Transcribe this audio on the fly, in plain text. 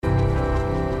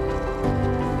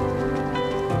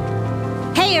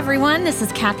Hey everyone, this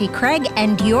is Kathy Craig,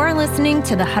 and you're listening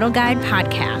to the Huddle Guide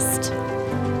podcast.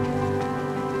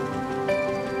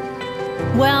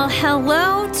 Well,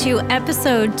 hello to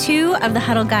episode 2 of the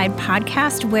Huddle Guide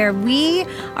podcast, where we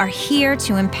are here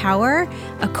to empower,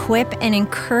 equip, and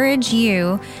encourage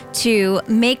you to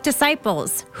make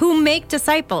disciples who make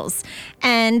disciples.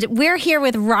 And we're here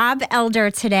with Rob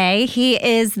Elder today. He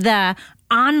is the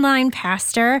online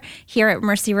pastor here at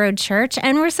Mercy Road Church,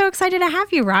 and we're so excited to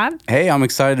have you, Rob. Hey, I'm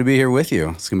excited to be here with you.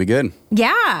 It's going to be good.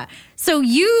 Yeah. So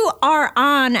you are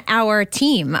on our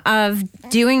team of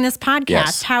doing this podcast.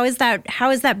 Yes. How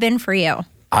has that been for you?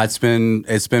 It's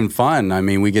been fun. I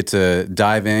mean, we get to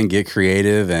dive in, get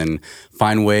creative, and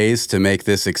find ways to make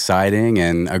this exciting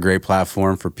and a great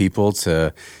platform for people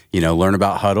to, learn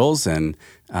about huddles. And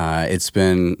it's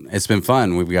been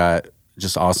fun. We've got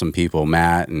just awesome people,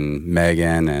 Matt and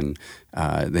Megan, and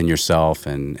then yourself,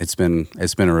 and it's been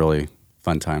a really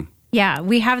fun time. Yeah,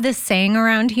 we have this saying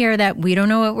around here that we don't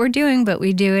know what we're doing, but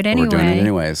we do it anyway. We're doing it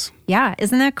anyways. Yeah,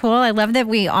 isn't that cool? I love that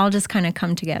we all just kind of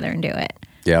come together and do it.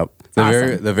 Yep.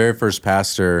 Awesome. The very first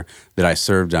pastor that I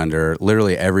served under,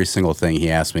 literally every single thing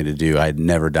he asked me to do, I had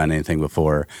never done anything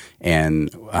before. And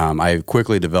I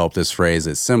quickly developed this phrase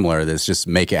that's similar, that's just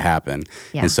make it happen.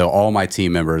 Yeah. And so all my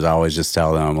team members, I always just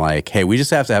tell them, like, hey, we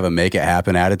just have to have a make it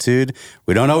happen attitude.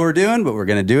 We don't know what we're doing, but we're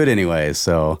going to do it anyway.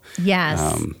 So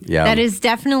yes, yeah. That is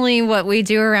definitely what we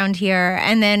do around here.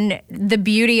 And then the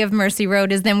beauty of Mercy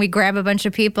Road is then we grab a bunch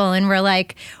of people and we're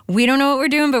like, we don't know what we're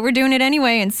doing, but we're doing it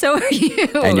anyway. And so are you.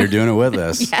 And you're doing it with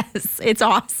us. Yes, it's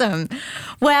awesome.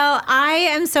 Well, I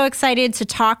am so excited to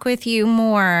talk with you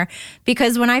more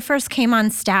because when I first came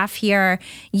on staff here,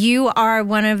 you are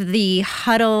one of the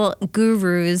huddle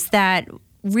gurus that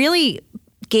really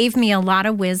gave me a lot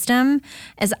of wisdom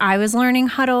as I was learning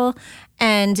huddle,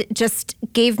 and just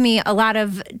gave me a lot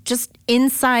of just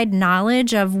inside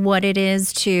knowledge of what it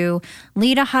is to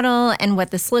lead a huddle and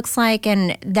what this looks like.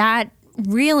 And that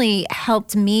really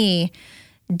helped me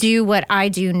do what I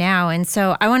do now. And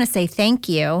so I want to say thank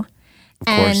you.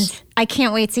 And I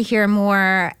can't wait to hear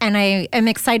more. And I am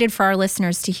excited for our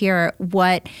listeners to hear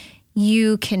what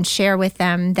you can share with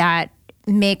them that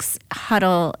makes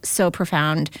huddle so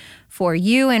profound for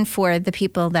you and for the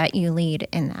people that you lead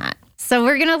in that. So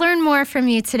we're going to learn more from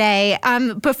you today.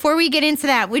 Before we get into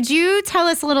that, would you tell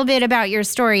us a little bit about your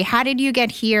story? How did you get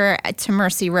here to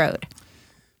Mercy Road?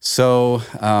 So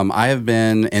I have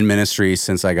been in ministry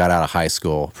since I got out of high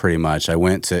school, pretty much. I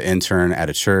went to intern at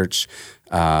a church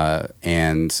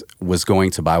and was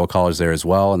going to Bible college there as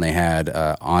well. And they had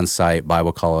on-site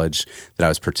Bible college that I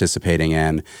was participating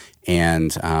in.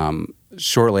 And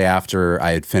shortly after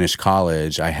I had finished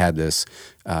college, I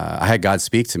had God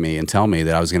speak to me and tell me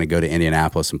that I was going to go to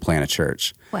Indianapolis and plant a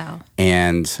church. Wow.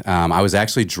 And I was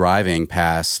actually driving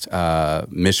past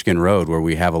Michigan Road, where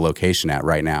we have a location at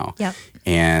right now. Yep.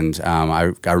 And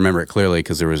I remember it clearly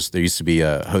because there used to be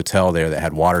a hotel there that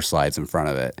had water slides in front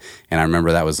of it, and I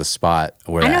remember that was the spot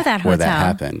where that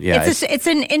happened. Yeah, it's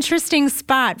an interesting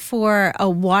spot for a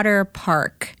water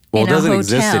park. Well, it doesn't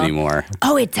exist anymore.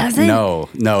 Oh, it doesn't? No,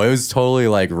 it was totally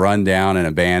like run down and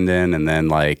abandoned, and then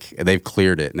like they've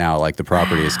cleared it now. Like the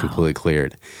property is completely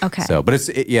cleared. Okay. So, but it's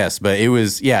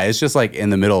just like in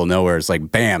the middle of nowhere. It's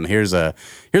like, bam, here's a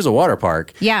water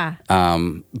park. Yeah.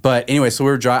 But anyway, so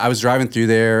I was driving through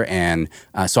there, and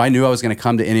so I knew I was going to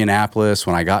come to Indianapolis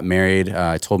when I got married.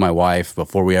 I told my wife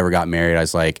before we ever got married, I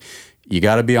was like, you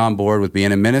got to be on board with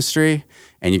being in ministry.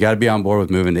 And you got to be on board with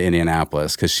moving to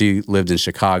Indianapolis, because she lived in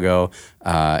Chicago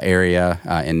area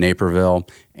in Naperville,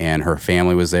 and her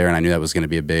family was there, and I knew that was going to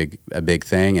be a big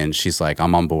thing. And she's like,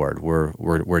 "I'm on board.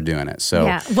 We're doing it." So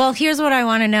yeah. Well, here's what I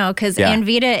want to know, because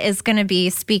Anvita is going to be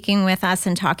speaking with us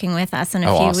and talking with us in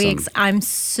a few weeks. I'm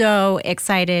so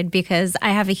excited because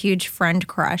I have a huge friend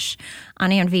crush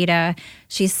on Anvita.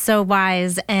 She's so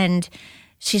wise and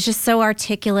she's just so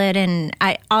articulate and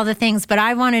all the things, but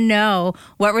I want to know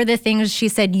what were the things she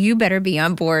said you better be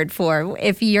on board for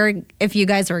if you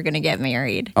guys were going to get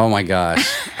married. Oh my gosh.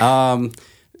 I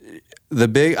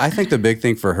think the big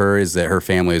thing for her is that her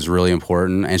family is really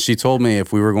important. And she told me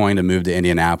if we were going to move to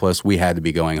Indianapolis, we had to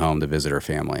be going home to visit her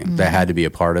family. Mm-hmm. That had to be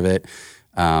a part of it.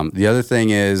 The other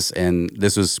thing is, and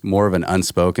this was more of an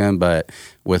unspoken, but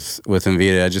with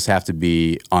Anvita, I just have to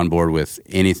be on board with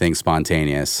anything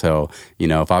spontaneous. So,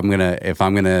 if I'm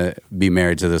gonna be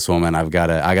married to this woman, I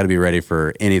gotta be ready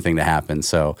for anything to happen.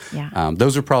 So,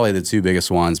 those are probably the two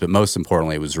biggest ones, but most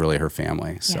importantly, it was really her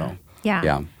family. So,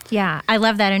 Yeah, I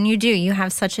love that. And you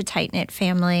have such a tight-knit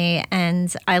family.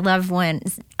 And I love when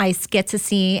I get to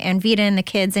see Anvita and the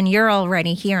kids, and you're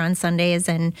already here on Sundays.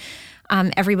 And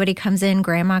everybody comes in,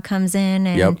 grandma comes in.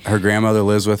 And Yep. Her grandmother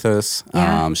lives with us.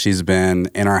 Yeah. She's been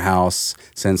in our house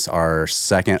since our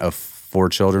second of 4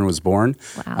 children was born.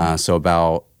 Wow. So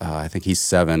about, I think he's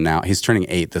 7 now. He's turning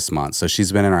 8 this month. So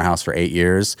she's been in our house for 8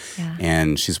 years, Yeah.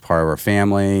 and she's part of our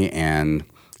family. And,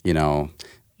 Yeah.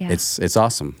 it's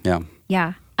awesome. Yeah.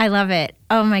 Yeah. I love it.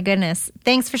 Oh my goodness.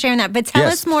 Thanks for sharing that. But tell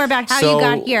us more about how you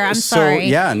got here. I'm sorry.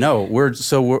 Yeah, no,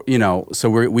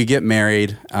 we get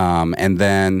married, and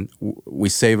then we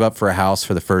save up for a house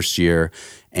for the first year,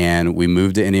 and we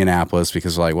moved to Indianapolis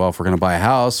because we're like, well, if we're going to buy a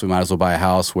house, we might as well buy a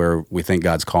house where we think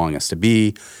God's calling us to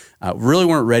be. Really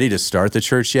weren't ready to start the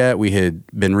church yet. We had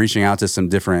been reaching out to some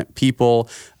different people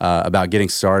about getting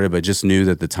started, but just knew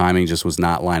that the timing just was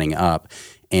not lining up.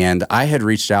 And I had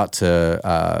reached out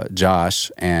to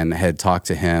Josh and had talked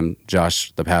to him,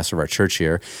 Josh, the pastor of our church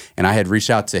here, and I had reached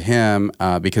out to him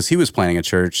because he was planning a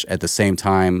church at the same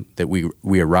time that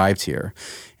we arrived here.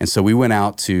 And so we went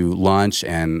out to lunch,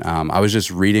 and I was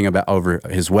just reading about over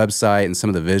his website and some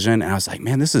of the vision, and I was like,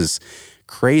 man, this is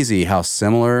crazy how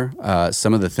similar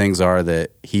some of the things are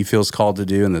that he feels called to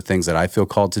do and the things that I feel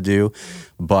called to do.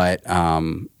 But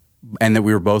and that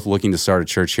we were both looking to start a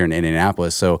church here in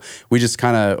Indianapolis. So we just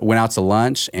kind of went out to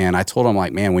lunch, and I told him,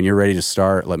 like, man, when you're ready to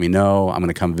start, let me know. I'm going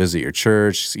to come visit your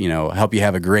church, help you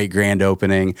have a great grand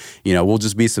opening. We'll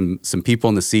just be some people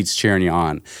in the seats cheering you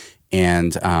on.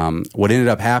 And what ended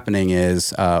up happening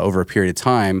is over a period of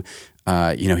time,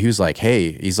 he was like, hey,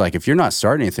 if you're not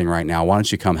starting anything right now, why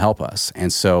don't you come help us?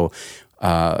 And so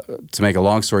to make a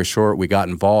long story short, we got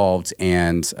involved,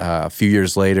 and a few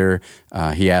years later,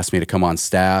 he asked me to come on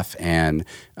staff, and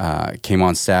came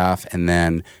on staff. And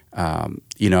then,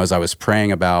 as I was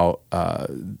praying about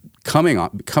coming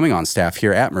on staff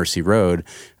here at Mercy Road,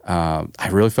 I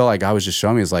really felt like God was just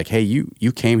showing me, is like, hey,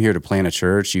 you came here to plant a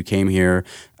church. You came here,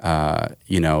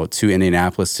 to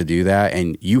Indianapolis to do that,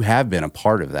 and you have been a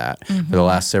part of that for the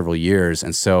last several years.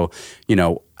 And so,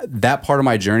 that part of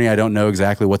my journey, I don't know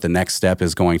exactly what the next step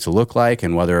is going to look like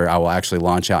and whether I will actually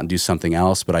launch out and do something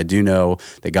else. But I do know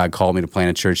that God called me to plant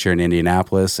a church here in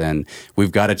Indianapolis, and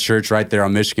we've got a church right there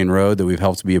on Michigan Road that we've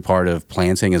helped to be a part of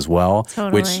planting as well.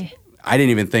 Totally. Which I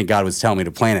didn't even think God was telling me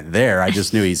to plant it there. I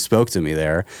just knew He spoke to me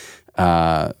there.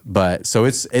 But so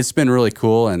it's been really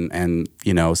cool, and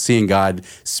seeing God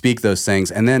speak those things.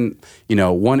 And then,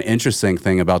 one interesting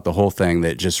thing about the whole thing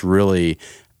that just really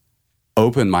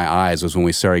opened my eyes was when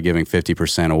we started giving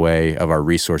 50% away of our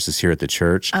resources here at the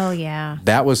church. Oh, yeah.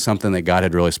 That was something that God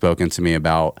had really spoken to me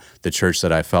about the church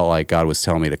that I felt like God was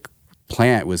telling me to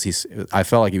plant. I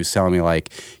felt like He was telling me, like,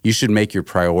 you should make your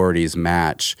priorities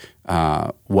match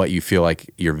what you feel like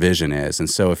your vision is. And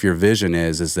so if your vision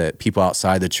is that people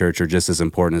outside the church are just as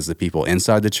important as the people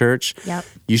inside the church, yep,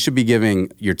 you should be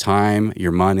giving your time,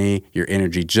 your money, your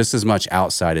energy just as much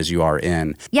outside as you are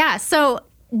in. Yeah. So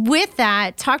with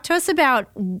that, talk to us about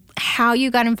how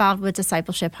you got involved with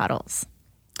discipleship huddles.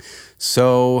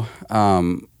 So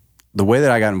the way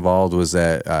that I got involved was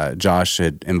that Josh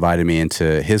had invited me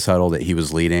into his huddle that he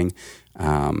was leading,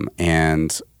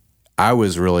 and I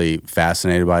was really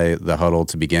fascinated by the huddle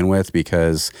to begin with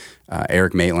because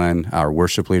Eric Maitland, our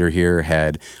worship leader here,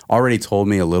 had already told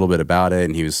me a little bit about it,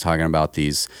 and he was talking about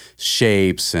these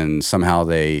shapes, and somehow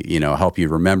they, help you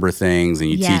remember things, and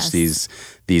you Yes. teach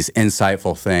these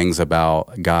insightful things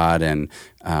about God, and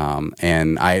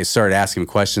I started asking him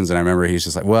questions, and I remember he was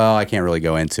just like, well, I can't really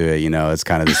go into it, it's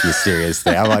kind of this mysterious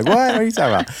thing. I'm like, what are you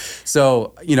talking about?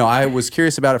 So, I was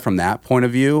curious about it from that point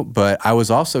of view, but I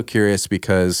was also curious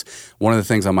because one of the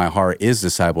things on my heart is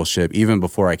discipleship, even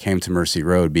before I came to Mercy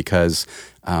Road, because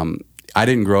I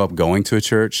didn't grow up going to a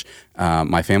church.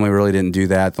 My family really didn't do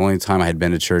that. The only time I had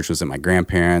been to church was at my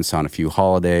grandparents' on a few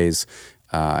holidays.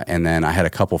 And then I had a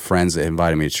couple friends that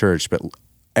invited me to church, but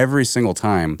every single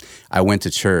time I went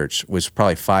to church, which was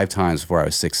probably 5 times before I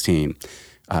was 16,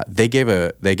 they gave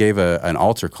an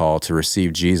altar call to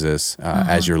receive Jesus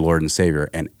as your Lord and Savior,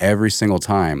 and every single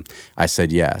time I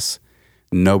said yes.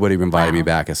 Nobody invited me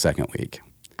back a second week.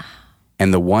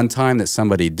 And the one time that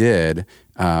somebody did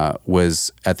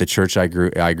was at the church I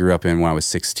grew up in when I was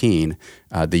 16.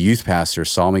 The youth pastor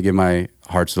saw me give my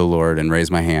heart to the Lord and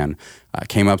raise my hand,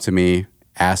 came up to me,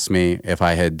 asked me if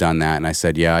I had done that, and I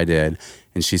said, yeah, I did.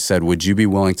 And she said, would you be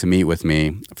willing to meet with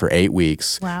me for 8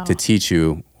 weeks to teach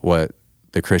you what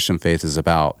the Christian faith is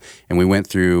about? And we went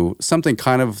through something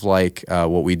kind of like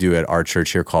what we do at our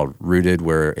church here called Rooted,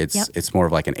 where it's more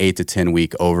of like an 8 to 10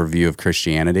 week overview of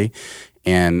Christianity.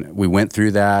 And we went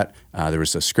through that. There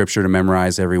was a scripture to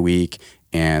memorize every week.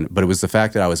 But it was the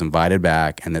fact that I was invited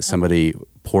back and that somebody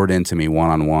poured into me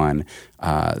one-on-one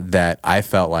that I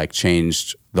felt like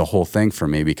changed the whole thing for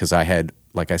me, because I had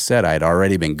like I said, I had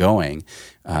already been going.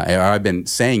 I've been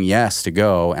saying yes to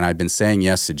go, and I've been saying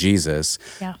yes to Jesus,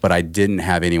 but I didn't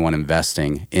have anyone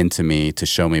investing into me to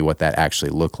show me what that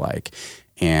actually looked like.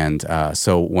 And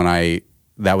so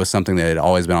that was something that had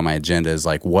always been on my agenda, is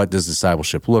like, what does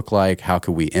discipleship look like? How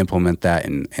could we implement that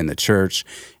in the church?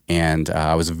 And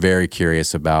I was very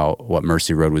curious about what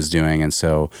Mercy Road was doing. And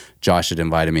so Josh had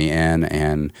invited me in,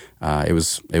 and it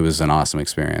was an awesome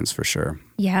experience for sure.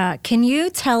 Yeah. Can you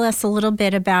tell us a little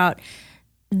bit about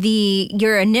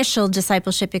your initial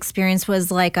discipleship experience? Was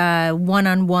like a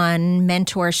one-on-one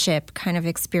mentorship kind of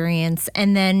experience,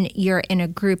 and then you're in a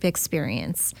group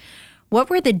experience. What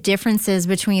were the differences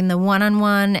between the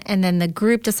one-on-one and then the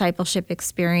group discipleship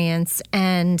experience,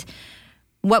 and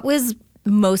what was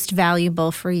most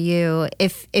valuable for you,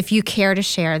 if you care to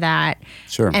share that?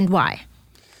 Sure. And why?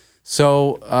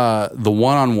 So the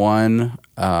one-on-one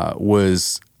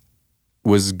was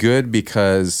good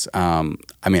because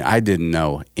I didn't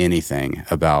know anything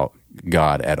about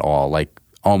God at all, like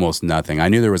almost nothing. I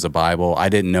knew there was a Bible. I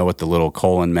didn't know what the little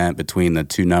colon meant between the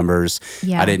two numbers.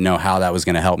 Yeah. I didn't know how that was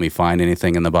going to help me find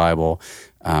anything in the Bible.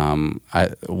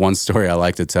 One story I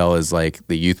like to tell is, like,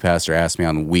 the youth pastor asked me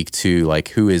on week 2, like,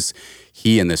 who is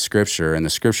he in the scripture? And the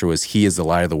scripture was, he is the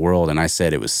light of the world. And I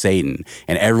said it was Satan.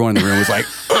 And everyone in the room was like,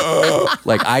 ugh.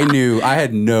 Like, I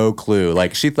had no clue.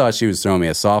 Like, she thought she was throwing me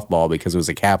a softball because it was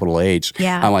a capital H.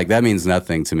 Yeah. I'm like, that means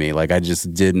nothing to me. Like, I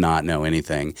just did not know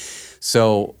anything.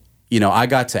 So, I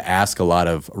got to ask a lot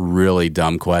of really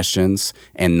dumb questions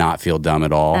and not feel dumb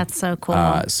at all. That's so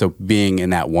cool. So being in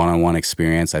that one-on-one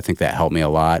experience, I think that helped me a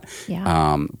lot.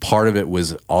 Yeah. Part of it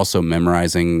was also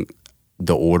memorizing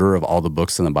the order of all the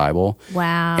books in the Bible.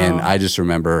 Wow. And I just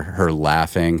remember her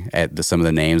laughing at some of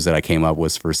the names that I came up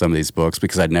with for some of these books,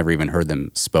 because I'd never even heard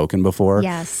them spoken before.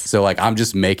 Yes. So, like, I'm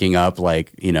just making up,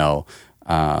 like, I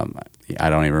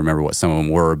don't even remember what some of them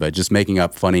were, but just making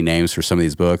up funny names for some of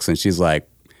these books. And she's like,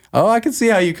 oh, I can see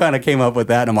how you kind of came up with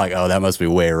that. And I'm like, oh, that must be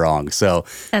way wrong. So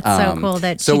that's so cool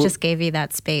that she just gave you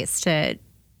that space to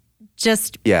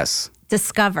just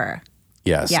discover.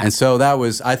 Yes. And so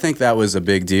I think that was a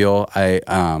big deal.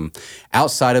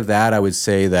 Outside of that, I would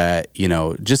say that,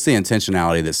 just the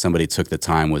intentionality that somebody took the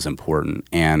time was important.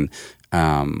 And,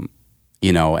 and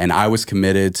I was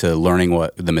committed to learning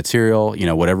what the material,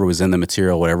 whatever was in the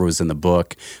material, whatever was in the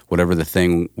book, whatever the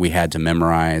thing we had to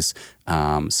memorize.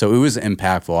 So it was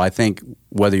impactful. I think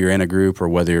whether you're in a group or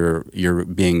whether you're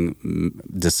being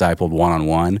discipled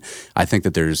one-on-one, I think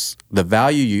that there's the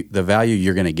value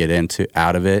you're going to get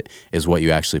out of it is what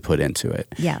you actually put into it.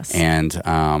 Yes. And,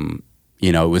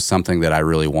 it was something that I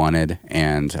really wanted.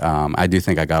 And I do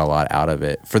think I got a lot out of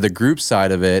it. For the group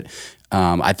side of it,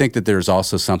 I think that there's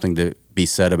also something to be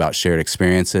said about shared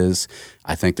experiences.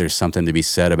 I think there's something to be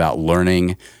said about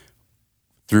learning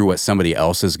through what somebody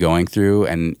else is going through,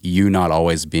 and you not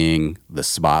always being the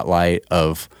spotlight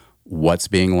of what's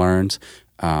being learned.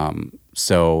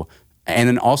 And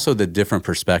then also the different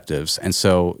perspectives. And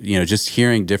so, just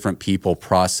hearing different people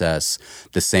process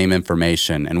the same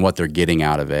information and what they're getting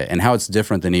out of it, and how it's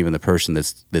different than even the person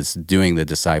that's doing the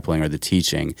discipling or the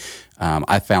teaching.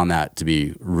 I found that to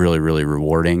be really, really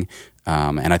rewarding.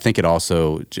 And I think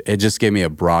it just gave me a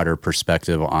broader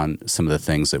perspective on some of the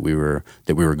things that we were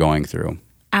going through.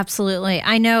 Absolutely.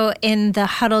 I know in the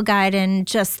Huddle Guide and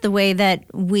just the way that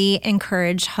we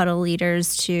encourage huddle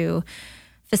leaders to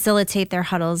facilitate their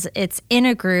huddles, it's in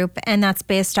a group, and that's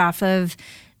based off of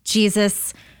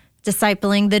Jesus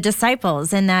discipling the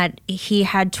disciples, and that he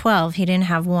had 12, he didn't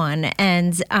have one.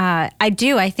 And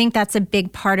I think that's a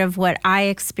big part of what I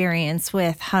experience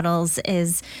with huddles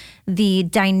is the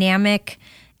dynamic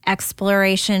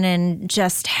exploration and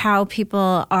just how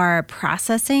people are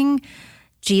processing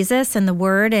Jesus and the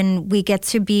Word, and we get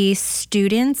to be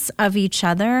students of each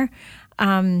other.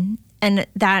 And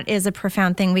that is a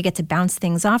profound thing. We get to bounce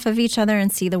things off of each other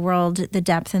and see the world, the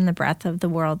depth and the breadth of the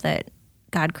world that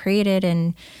God created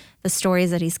and the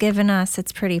stories that he's given us.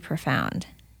 It's pretty profound.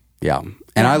 Yeah.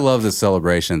 And I love the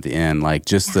celebration at the end, like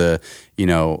just the,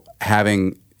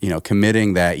 having,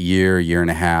 committing that year and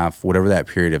a half, whatever that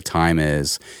period of time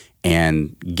is,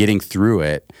 and getting through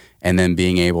it, and then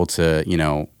being able to,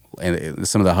 and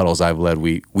some of the huddles I've led,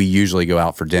 we usually go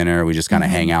out for dinner. We just kind of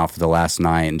hang out for the last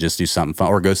night and just do something fun,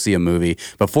 or go see a movie.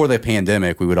 Before the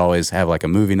pandemic, we would always have like a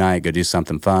movie night, go do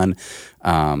something fun.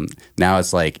 Now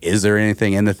it's like, is there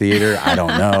anything in the theater? I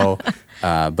don't know.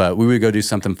 But we would go do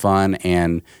something fun,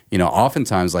 and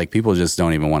oftentimes like people just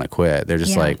don't even want to quit. They're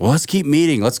just like, well, let's keep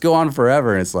meeting, let's go on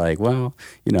forever. And it's like, well,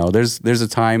 there's a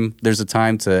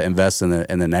time to invest in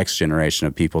the next generation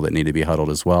of people that need to be huddled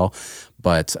as well.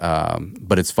 But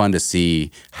it's fun to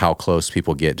see how close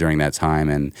people get during that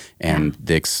time, and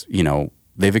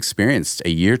they've experienced a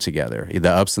year together, the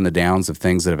ups and the downs of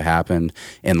things that have happened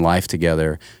in life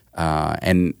together,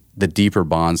 and the deeper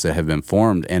bonds that have been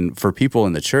formed. And for people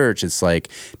in the church, it's like,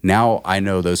 now I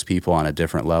know those people on a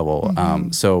different level.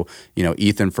 So,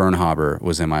 Ethan Fernhaber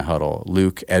was in my huddle.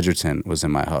 Luke Edgerton was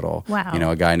in my huddle. Wow.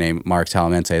 A guy named Mark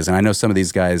Talamentes. And I know some of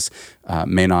these guys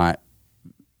may not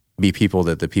be people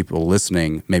that the people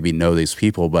listening maybe know these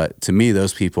people, but to me,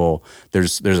 those people,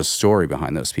 there's a story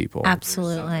behind those people.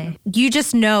 Absolutely. You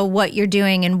just know what you're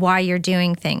doing and why you're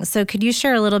doing things. So could you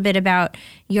share a little bit about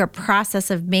your process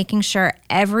of making sure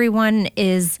everyone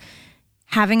is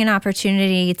having an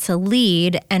opportunity to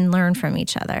lead and learn from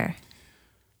each other?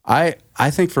 I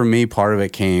think for me, part of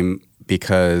it came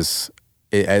because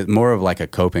more of like a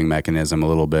coping mechanism a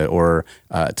little bit, or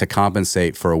to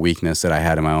compensate for a weakness that I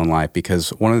had in my own life. Because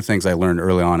one of the things I learned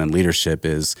early on in leadership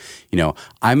is,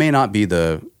 I may not be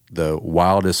the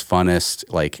wildest, funnest,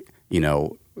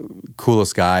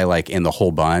 coolest guy like in the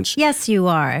whole bunch. Yes, you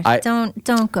are.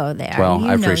 Don't go there. Well,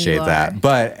 I appreciate that.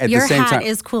 But at the same time, your hat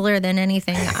is cooler than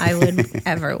anything I would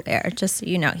ever wear. Just so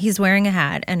you know, he's wearing a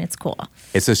hat and it's cool.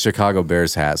 It's a Chicago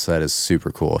Bears hat, so that is super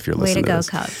cool if you're listening to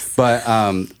this. Way to go,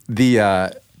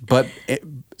 Cubs.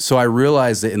 So I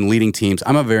realized that in leading teams,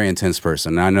 I'm a very intense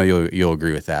person, and I know you'll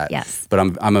agree with that. Yes. But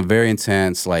I'm a very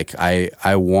intense. Like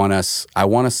I want us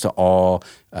to all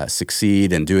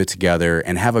succeed and do it together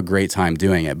and have a great time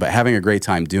doing it. But having a great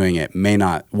time doing it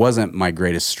wasn't my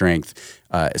greatest strength,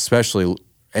 especially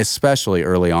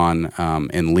early on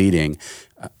in leading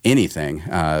anything.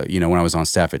 When I was on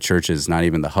staff at churches, not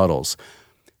even the huddles.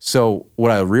 So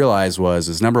what I realized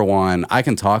is number one, I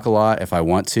can talk a lot if I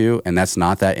want to, and that's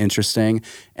not that interesting.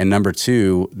 And number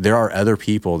two, there are other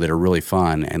people that are really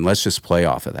fun, and let's just play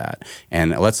off of that.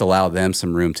 And let's allow them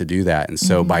some room to do that. And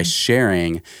so by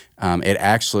sharing, it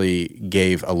actually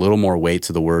gave a little more weight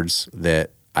to the words that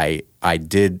I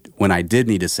did when I did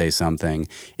need to say something.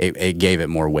 It gave it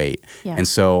more weight. Yeah. And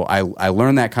so I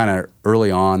learned that kind of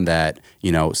early on, that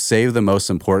save the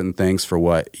most important things for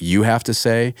what you have to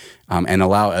say, and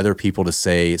allow other people to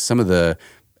say some of the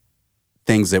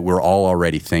things that we're all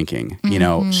already thinking.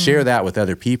 Share that with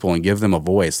other people and give them a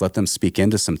voice. Let them speak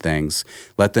into some things.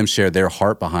 Let them share their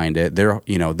heart behind it.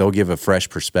 They'll give a fresh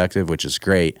perspective, which is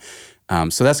great.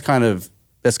 So that's kind of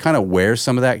where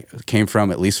some of that came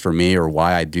from, at least for me, or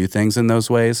why I do things in those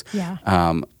ways. Yeah.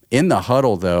 In the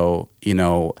huddle, though,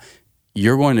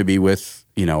 you're going to be with,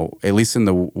 at least in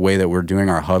the way that we're doing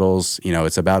our huddles,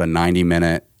 it's about a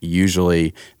 90-minute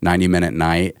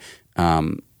night.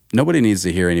 Nobody needs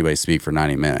to hear anybody speak for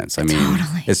 90 minutes. I mean,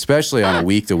 totally. Especially on a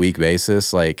week-to-week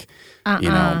basis,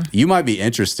 you might be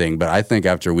interesting, but I think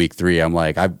after week 3, I'm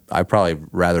like, I'd probably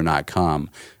rather not come.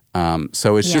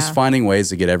 So it's just finding ways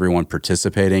to get everyone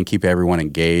participating, keep everyone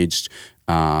engaged,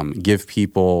 give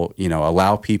people,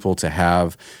 allow people to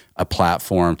have a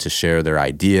platform to share their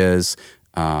ideas.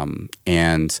 And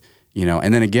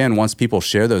then again, once people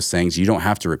share those things, you don't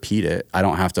have to repeat it. I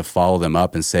don't have to follow them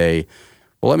up and say,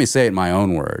 well, let me say it in my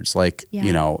own words.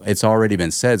 It's already been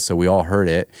said, so we all heard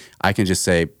it. I can just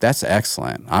say, that's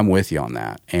excellent. I'm with you on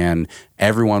that. And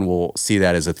everyone will see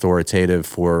that as authoritative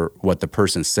for what the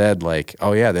person said. Like,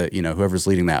 oh yeah, whoever's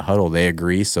leading that huddle, they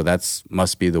agree. So that's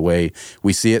must be the way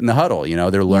we see it in the huddle.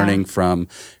 They're learning from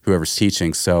whoever's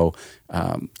teaching. So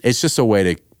it's just a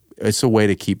way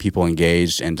to keep people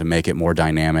engaged and to make it more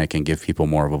dynamic and give people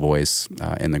more of a voice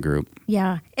in the group.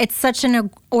 Yeah, it's such an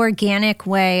organic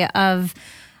way of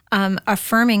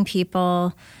affirming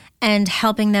people and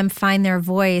helping them find their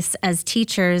voice as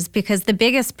teachers, because the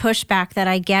biggest pushback that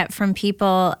I get from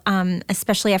people,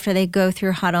 especially after they go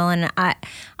through huddle, and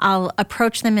I'll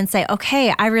approach them and say,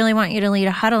 okay, I really want you to lead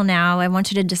a huddle now. I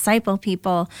want you to disciple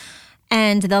people.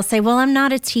 And they'll say, well, I'm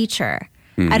not a teacher.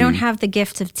 I don't have the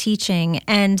gift of teaching.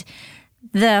 And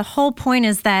the whole point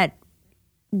is that,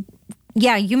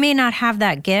 yeah, you may not have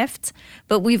that gift,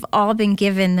 but we've all been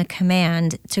given the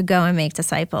command to go and make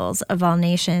disciples of all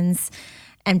nations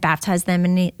and baptize them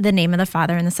in the name of the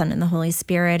Father and the Son and the Holy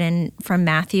Spirit, and from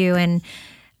Matthew. And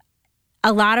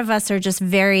a lot of us are just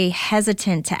very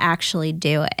hesitant to actually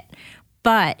do it.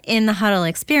 But in the huddle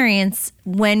experience,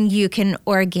 when you can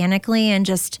organically and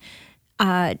just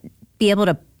be able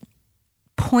to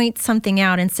point something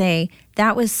out and say,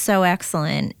 that was so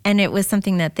excellent, and it was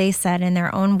something that they said in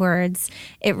their own words,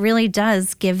 it really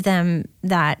does give them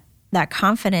that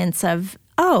confidence of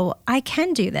oh, I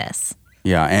can do this.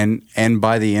 Yeah, and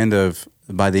by the end of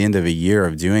a year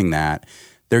of doing that,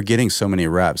 they're getting so many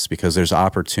reps because there's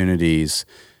opportunities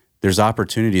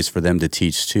for them to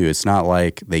teach too. It's not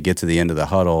like they get to the end of the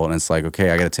huddle and it's like,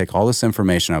 okay, I got to take all this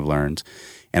information I've learned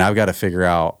and I've got to figure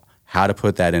out how to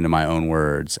put that into my own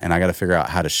words, and I got to figure out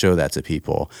how to show that to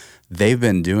people. They've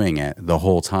been doing it the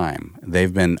whole time.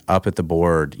 They've been up at the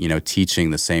board,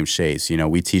 teaching the same shapes.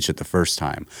 We teach it the first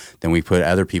time. Then we put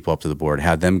other people up to the board,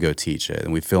 have them go teach it.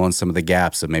 And we fill in some of the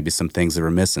gaps of maybe some things that were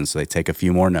missing. So they take a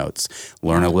few more notes,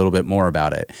 learn a little bit more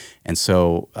about it. And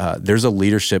so there's a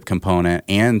leadership component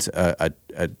and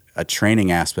a training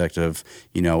aspect of,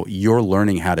 you're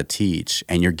learning how to teach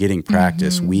and you're getting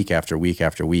practice week after week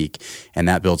after week. And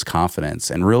that builds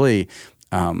confidence. And really,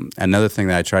 another thing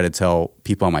that I try to tell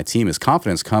people on my team is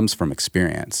confidence comes from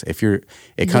experience.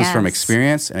 It comes from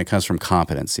experience and it comes from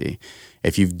competency.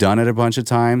 If you've done it a bunch of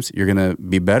times, you're going to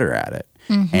be better at it.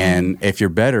 And if you're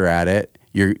better at it,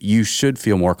 you should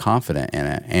feel more confident in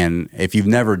it. And if you've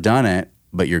never done it,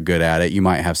 but you're good at it, you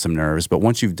might have some nerves. But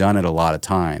once you've done it a lot of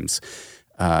times,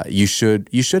 you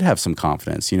should have some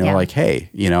confidence, like, hey,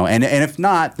 and if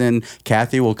not, then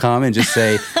Kathy will come and just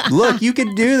say, look, you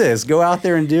can do this, go out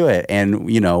there and do it. And,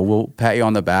 we'll pat you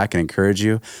on the back and encourage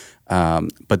you.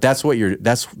 But that's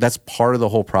part of the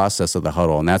whole process of the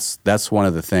huddle. And that's one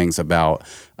of the things about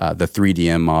the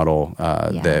 3DM model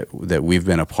that we've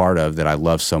been a part of that I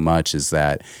love so much is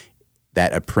that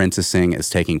apprenticing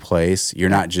is taking place. You're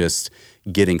not just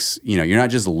you're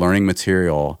not just learning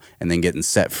material and then getting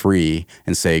set free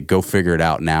and say, go figure it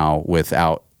out now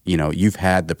without, you've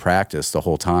had the practice the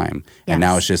whole time. Yes. And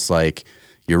now it's just like,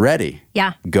 you're ready.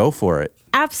 Yeah. Go for it.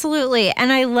 Absolutely.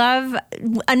 And I love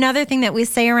another thing that we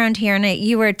say around here, and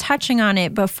you were touching on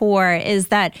it before, is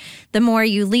that the more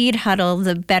you lead huddle,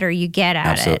 the better you get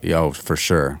at it. Oh, for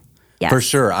sure. Yes. For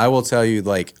sure. I will tell you,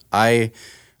 like,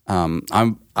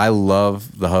 I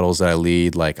love the huddles that I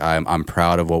lead. Like I'm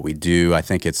proud of what we do. I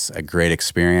think it's a great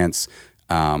experience.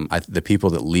 The people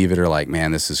that leave it are like,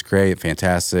 man, this is great,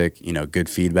 fantastic, good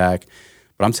feedback.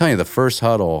 But I'm telling you, the first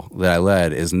huddle that I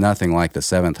led is nothing like the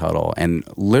seventh huddle. And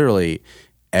literally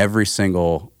every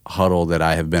single huddle that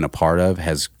I have been a part of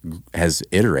has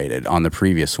iterated on the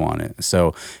previous one.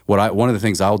 So one of the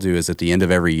things I'll do is at the end of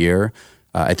every year,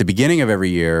 at the beginning of every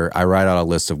year, I write out a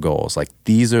list of goals. Like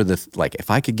these are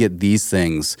if I could get these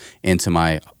things into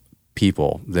my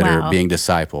people that are being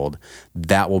discipled,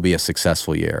 that will be a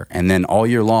successful year. And then all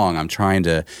year long, I'm trying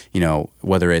to,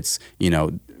 whether it's,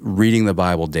 reading the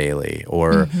Bible daily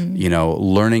or,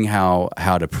 learning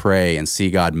how to pray and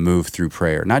see God move through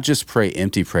prayer, not just pray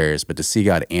empty prayers, but to see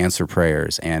God answer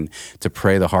prayers and to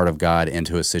pray the heart of God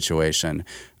into a situation,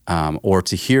 or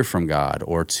to hear from God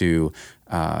or to,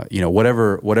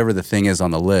 whatever the thing is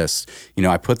on the list,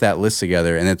 I put that list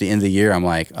together, and at the end of the year, I'm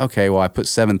like, okay, well, I put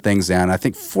 7 things down. I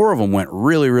think 4 of them went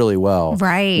really, really well.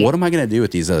 Right. What am I going to do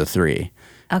with these other 3?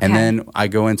 Okay. And then I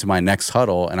go into my next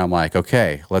huddle, and I'm like,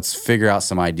 okay, let's figure out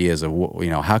some ideas of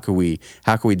how could we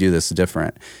do this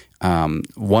different.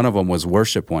 One of them was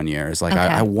worship one year. It's like,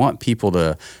 I want people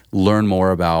to learn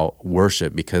more about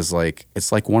worship because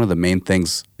it's like one of the main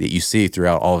things that you see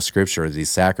throughout all of Scripture, these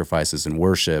sacrifices and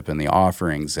worship and the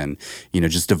offerings and,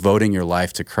 just devoting your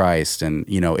life to Christ. And,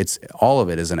 it's all of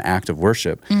it is an act of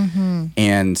worship. Mm-hmm.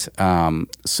 And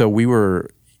so we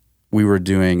were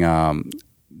doing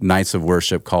nights of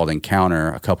worship called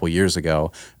Encounter a couple years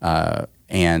ago.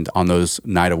 And on those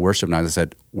night of worship nights, I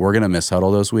said, we're going to miss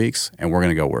huddle those weeks and we're going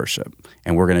to go worship.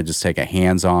 And we're going to just take a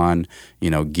hands-on,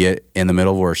 get in the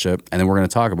middle of worship. And then we're going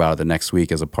to talk about it the next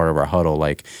week as a part of our huddle.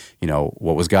 Like,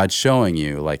 what was God showing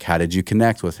you? Like, how did you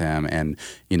connect with him? And,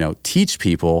 teach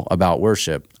people about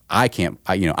worship. I can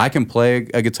play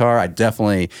a guitar. I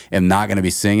definitely am not going to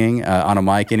be singing on a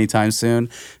mic anytime soon.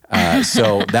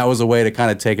 So that was a way to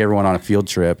kind of take everyone on a field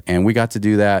trip. And we got to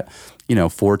do that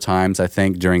 4 times, I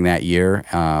think, during that year.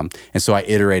 And so I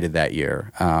iterated that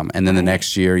year. And then the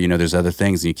next year, there's other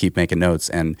things and you keep making notes.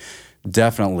 And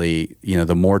definitely,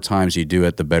 the more times you do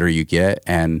it, the better you get.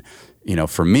 And,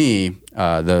 for me,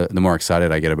 the more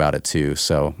excited I get about it too.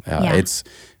 So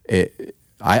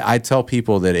I tell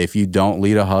people that if you don't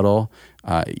lead a huddle,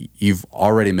 you've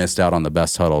already missed out on the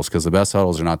best huddles because the best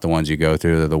huddles are not the ones you go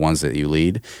through, they're the ones that you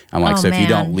lead. I'm like, if you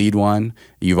don't lead one,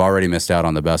 you've already missed out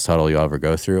on the best huddle you'll ever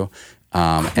go through.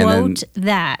 Quote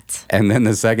that. And then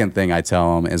the second thing I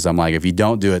tell them is I'm like, if you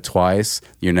don't do it twice,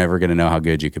 you're never going to know how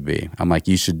good you could be. I'm like,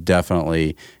 you should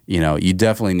definitely, you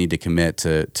definitely need to commit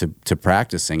to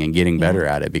practicing and getting better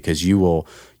at it because you'll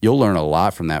learn a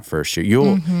lot from that first year.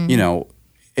 You'll,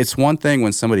 it's one thing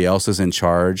when somebody else is in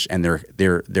charge and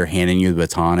they're handing you the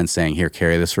baton and saying, "Here,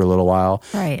 carry this for a little while."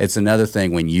 Right. It's another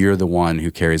thing when you're the one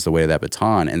who carries the weight of that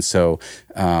baton. And so,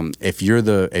 if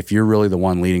you're really the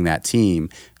one leading that team,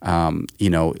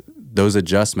 those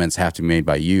adjustments have to be made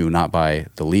by you, not by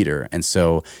the leader. And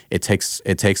so it takes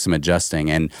some adjusting.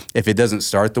 And if it doesn't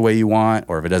start the way you want,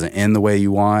 or if it doesn't end the way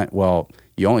you want, well,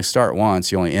 you only start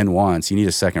once, you only end once. You need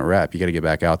a second rep. You got to get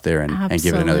back out there and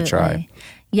give it another try.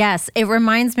 Yes, it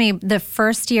reminds me, the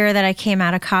first year that I came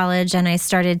out of college and I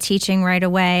started teaching right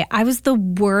away, I was the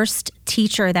worst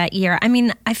teacher that year. I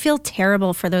mean, I feel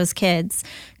terrible for those kids.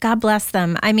 God bless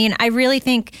them. I mean, I really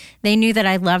think they knew that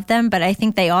I loved them, but I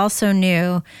think they also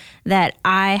knew that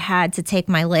I had to take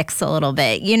my licks a little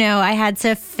bit. I had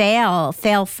to fail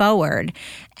forward.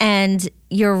 And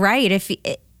you're right.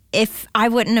 If I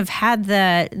wouldn't have had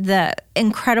the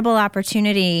incredible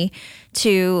opportunity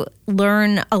to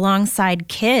learn alongside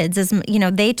kids,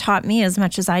 they taught me as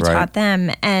much as I taught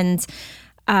them. And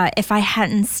if I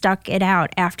hadn't stuck it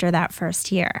out after that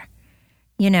first year,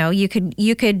 you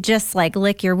could just like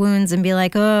lick your wounds and be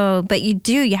like, oh, but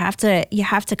you have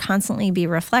to constantly be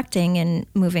reflecting and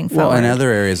moving forward. Well, in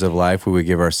other areas of life, we would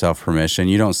give ourselves permission.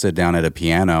 You don't sit down at a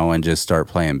piano and just start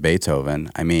playing Beethoven.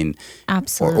 I mean,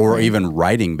 absolutely, or even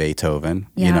writing Beethoven.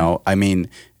 Yeah. I mean,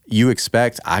 you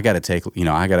expect I got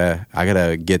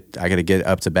to get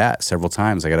up to bat several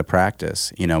times. I got to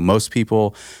practice. Most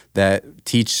people that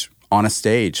teach on a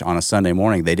stage on a Sunday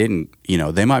morning, they didn't.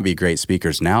 They might be great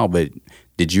speakers now, but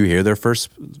did you hear their first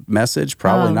message?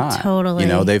 Probably not. Totally.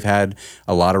 They've had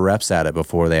a lot of reps at it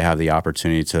before they have the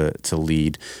opportunity to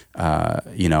lead.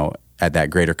 At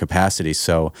that greater capacity.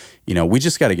 So, we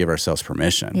just got to give ourselves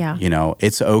permission. Yeah.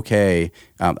 It's okay.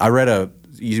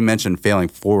 You mentioned Failing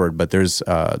Forward, but there's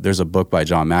a book by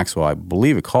John Maxwell, I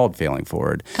believe it called Failing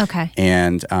Forward. Okay.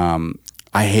 And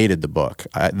I hated the book.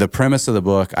 The premise of the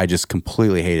book, I just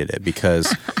completely hated it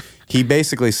because he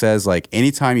basically says, like,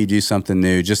 anytime you do something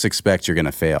new, just expect you're going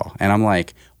to fail. And I'm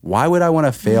like, why would I want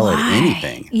to fail at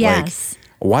anything? Yes.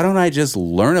 Like, why don't I just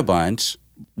learn a bunch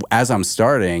as I'm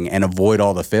starting and avoid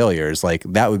all the failures? Like,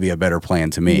 that would be a better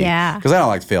plan to me. Yeah. Because I don't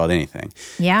like to fail at anything.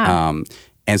 Yeah.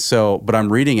 And so, but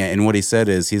I'm reading it, and what he said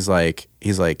is, he's like,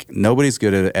 nobody's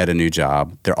good at a new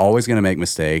job. They're always going to make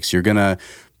mistakes. You're going to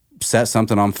set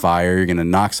something on fire. You're going to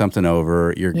knock something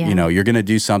over. You're going to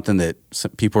do something that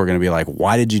people are going to be like,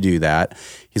 why did you do that?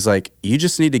 He's like, you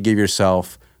just need to give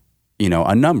yourself,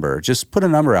 a number. Just put a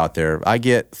number out there. I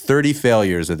get 30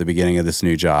 failures at the beginning of this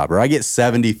new job, or I get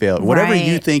 70 failures, whatever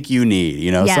you think you need.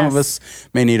 Yes. Some of us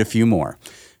may need a few more.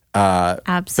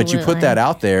 Absolutely. But you put that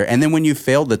out there, and then when you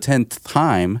failed the 10th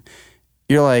time,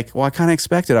 you're like, well, I kind of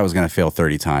expected I was going to fail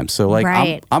 30 times. So like,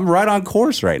 I'm right on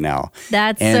course right now.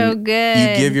 That's and so good.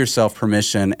 You give yourself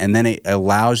permission, and then it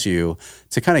allows you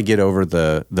to kind of get over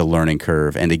the learning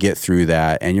curve and to get through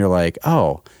that. And you're like,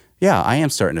 oh, yeah, I am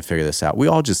starting to figure this out. We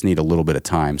all just need a little bit of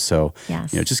time. So,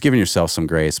 yes. Just giving yourself some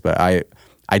grace. But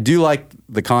I do like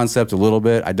the concept a little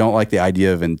bit. I don't like the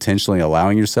idea of intentionally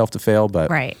allowing yourself to fail, but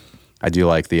I do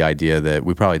like the idea that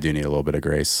we probably do need a little bit of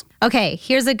grace. Okay,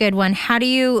 here's a good one. How do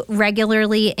you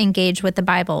regularly engage with the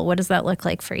Bible? What does that look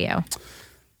like for you?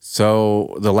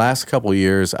 So the last couple of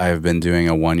years, I have been doing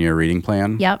a 1-year reading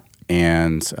plan. Yep.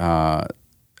 And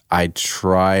I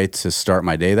try to start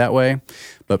my day that way,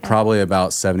 but probably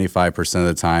about 75% of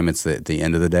the time, it's at the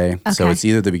end of the day. Okay. So it's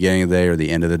either the beginning of the day or the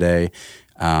end of the day.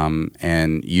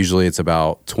 And usually it's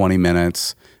about 20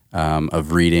 minutes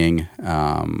of reading,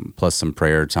 plus some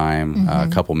prayer time, a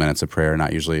couple minutes of prayer,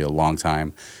 not usually a long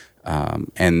time.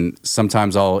 And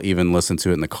sometimes I'll even listen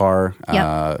to it in the car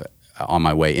on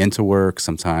my way into work.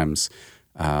 Sometimes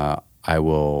I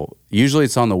will, usually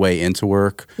it's on the way into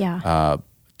work,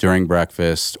 during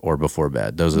breakfast or before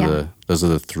bed. Those are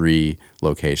the 3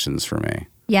 locations for me.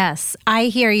 Yes, I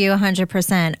hear you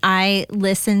 100%. I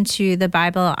listen to the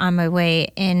Bible on my way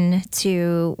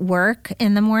into work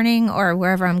in the morning or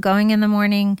wherever I'm going in the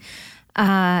morning.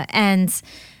 And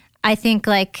I think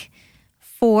like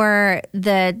for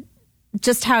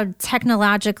just how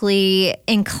technologically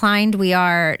inclined we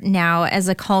are now as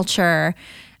a culture,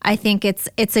 I think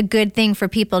it's a good thing for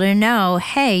people to know,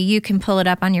 hey, you can pull it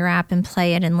up on your app and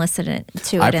play it and listen to it in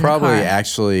the car. I probably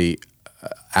actually,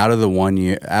 out of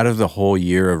the whole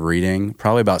year of reading,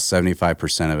 probably about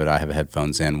 75% of it I have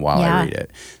headphones in while I read it.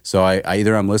 So I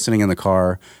either I'm listening in the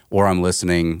car or I'm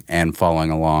listening and following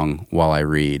along while I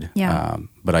read. Yeah.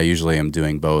 But I usually am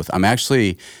doing both. I'm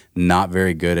actually not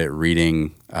very good at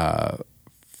reading,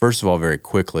 first of all, very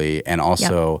quickly, and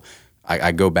also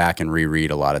I go back and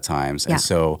reread a lot of times. And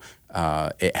so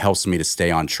it helps me to stay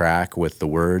on track with the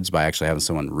words by actually having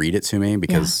someone read it to me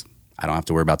because I don't have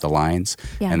to worry about the lines.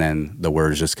 Yeah. And then the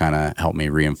words just kind of help me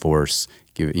reinforce,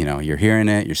 you're hearing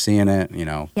it, you're seeing it,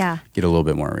 Yeah. get a little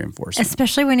bit more reinforcement.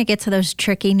 Especially when you get to those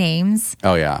tricky names.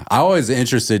 Oh, yeah. I'm always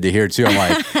interested to hear, too. I'm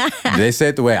like, do they say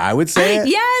it the way I would say it?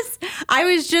 Yes. I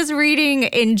was just reading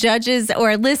in Judges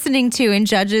or listening to in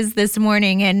Judges this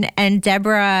morning, and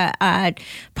Deborah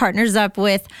partners up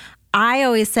with, I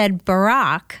always said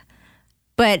Barak,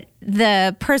 but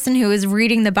the person who was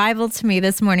reading the Bible to me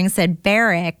this morning said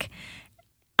Barak.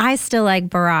 I still like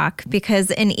Barak because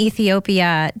in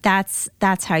Ethiopia, that's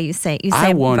how you say it. You say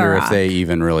I wonder Barak. if they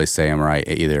even really say them right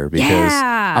either, because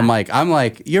I'm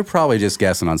like, you're probably just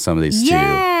guessing on some of these too.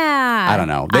 I don't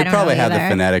know. They probably have the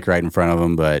phonetic right in front of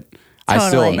them, but I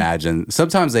still imagine.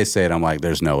 Sometimes they say it, I'm like,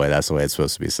 there's no way that's the way it's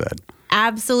supposed to be said.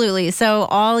 Absolutely. So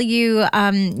all you,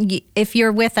 if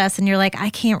you're with us and you're like, I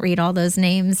can't read all those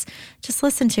names, just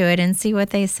listen to it and see what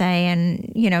they say.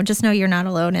 And, just know you're not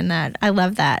alone in that. I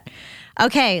love that.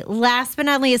 Okay. Last but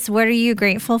not least, what are you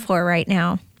grateful for right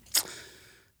now?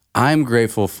 I'm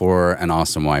grateful for an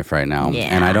awesome wife right now. Yeah.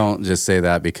 And I don't just say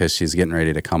that because she's getting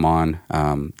ready to come on,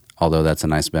 although that's a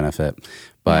nice benefit.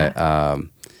 But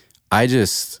I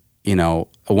just,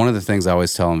 one of the things I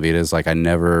always tell Anvita is like, I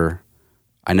never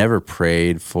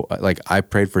prayed for, like, I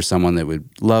prayed for someone that would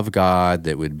love God,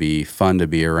 that would be fun to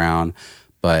be around,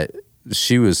 but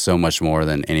she was so much more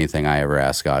than anything I ever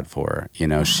asked God for.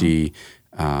 She,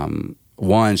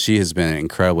 she has been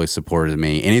incredibly supportive of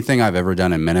me. Anything I've ever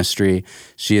done in ministry,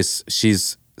 she's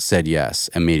said yes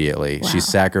immediately. Wow.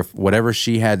 She's whatever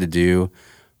she had to do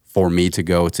for me to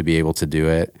go to be able to do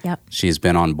it. Yep. She's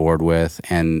been on board with,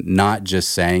 and not just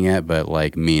saying it, but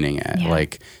like meaning it. Yeah.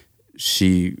 Like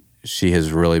she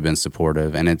has really been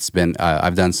supportive, and it's been,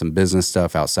 I've done some business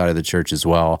stuff outside of the church as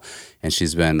well, and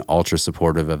she's been ultra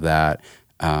supportive of that.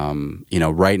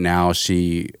 Right now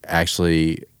she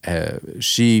actually,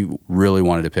 she really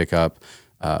wanted to pick up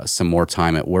some more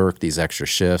time at work, these extra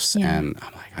shifts. Yeah. And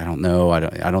I'm like, I don't know. I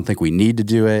don't think we need to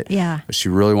do it. Yeah. But she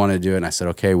really wanted to do it. And I said,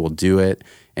 okay, we'll do it.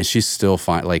 And she's still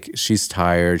fine. Like, she's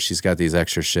tired. She's got these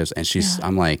extra shifts. And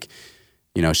I'm like,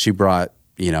 she brought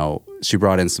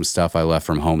in some stuff I left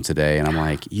from home today. And I'm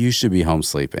like, you should be home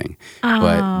sleeping.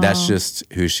 But that's just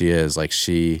who she is. Like,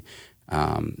 she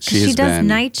does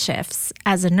night shifts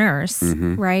as a nurse,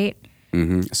 right?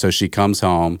 Mm-hmm. So she comes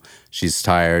home, she's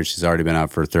tired, she's already been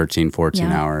up for 13, 14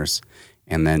 hours,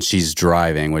 and then she's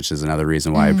driving, which is another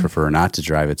reason why I prefer not to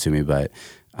drive it to me, but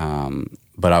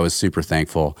I was super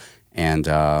thankful. And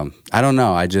I don't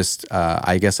know, I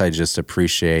guess I just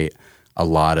appreciate a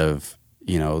lot of,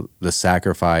 the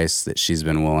sacrifice that she's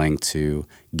been willing to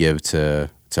give to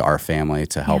our family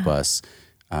to help us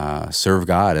serve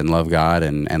God and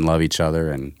love each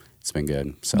other, and it's been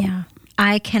good. So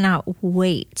I cannot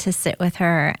wait to sit with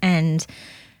her and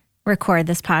record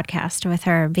this podcast with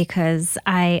her, because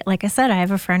like I said, I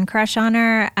have a friend crush on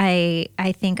her. I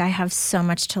think I have so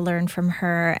much to learn from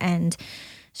her, and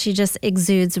she just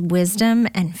exudes wisdom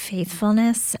and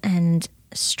faithfulness and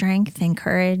strength and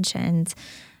courage. And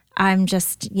I'm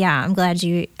just, I'm glad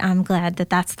that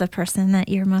that's the person that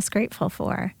you're most grateful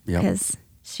for, because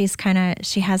she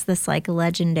has this like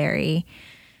legendary,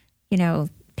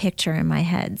 picture in my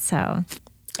head. So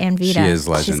Anvita, she is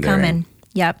legendary. She's coming.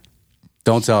 Yep.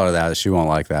 Don't tell her that. She won't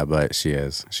like that, but she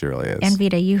is. She really is.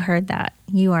 Anvita, you heard that.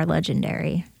 You are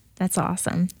legendary. That's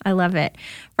awesome. I love it.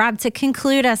 Rob, to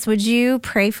conclude us, would you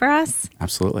pray for us?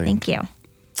 Absolutely. Thank you.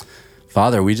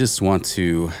 Father, we just want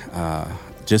to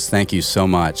just thank you so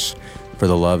much for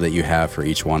the love that you have for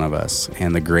each one of us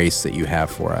and the grace that you have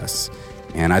for us.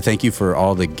 And I thank you for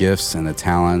all the gifts and the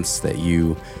talents that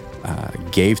you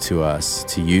gave to us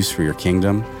to use for your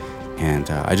kingdom. And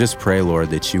I just pray, Lord,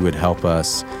 that you would help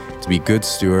us to be good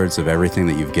stewards of everything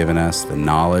that you've given us, the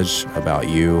knowledge about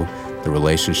you, the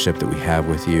relationship that we have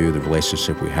with you, the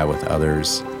relationship we have with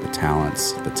others, the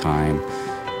talents, the time.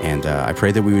 And I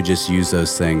pray that we would just use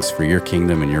those things for your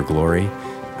kingdom and your glory.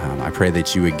 I pray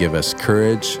that you would give us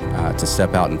courage to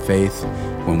step out in faith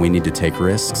when we need to take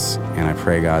risks. And I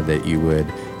pray, God, that you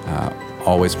would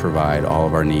always provide all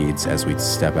of our needs as we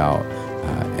step out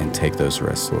and take those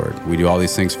risks, Lord. We do all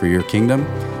these things for your kingdom,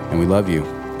 and we love you.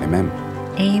 Amen.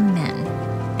 Amen.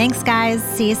 Thanks, guys.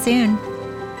 See you soon.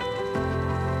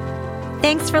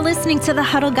 Thanks for listening to the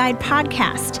Huddle Guide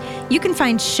podcast. You can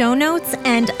find show notes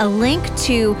and a link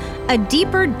to a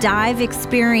deeper dive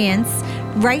experience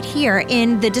right here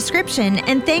in the description.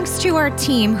 And thanks to our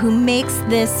team who makes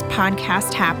this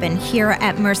podcast happen here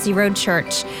at Mercy Road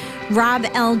Church. Rob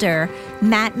Elder,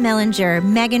 Matt Mellinger,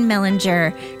 Megan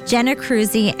Mellinger, Jenna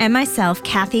Cruzy, and myself,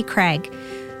 Kathy Craig.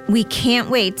 We can't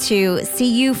wait to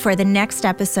see you for the next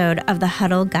episode of the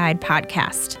Huddle Guide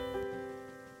podcast.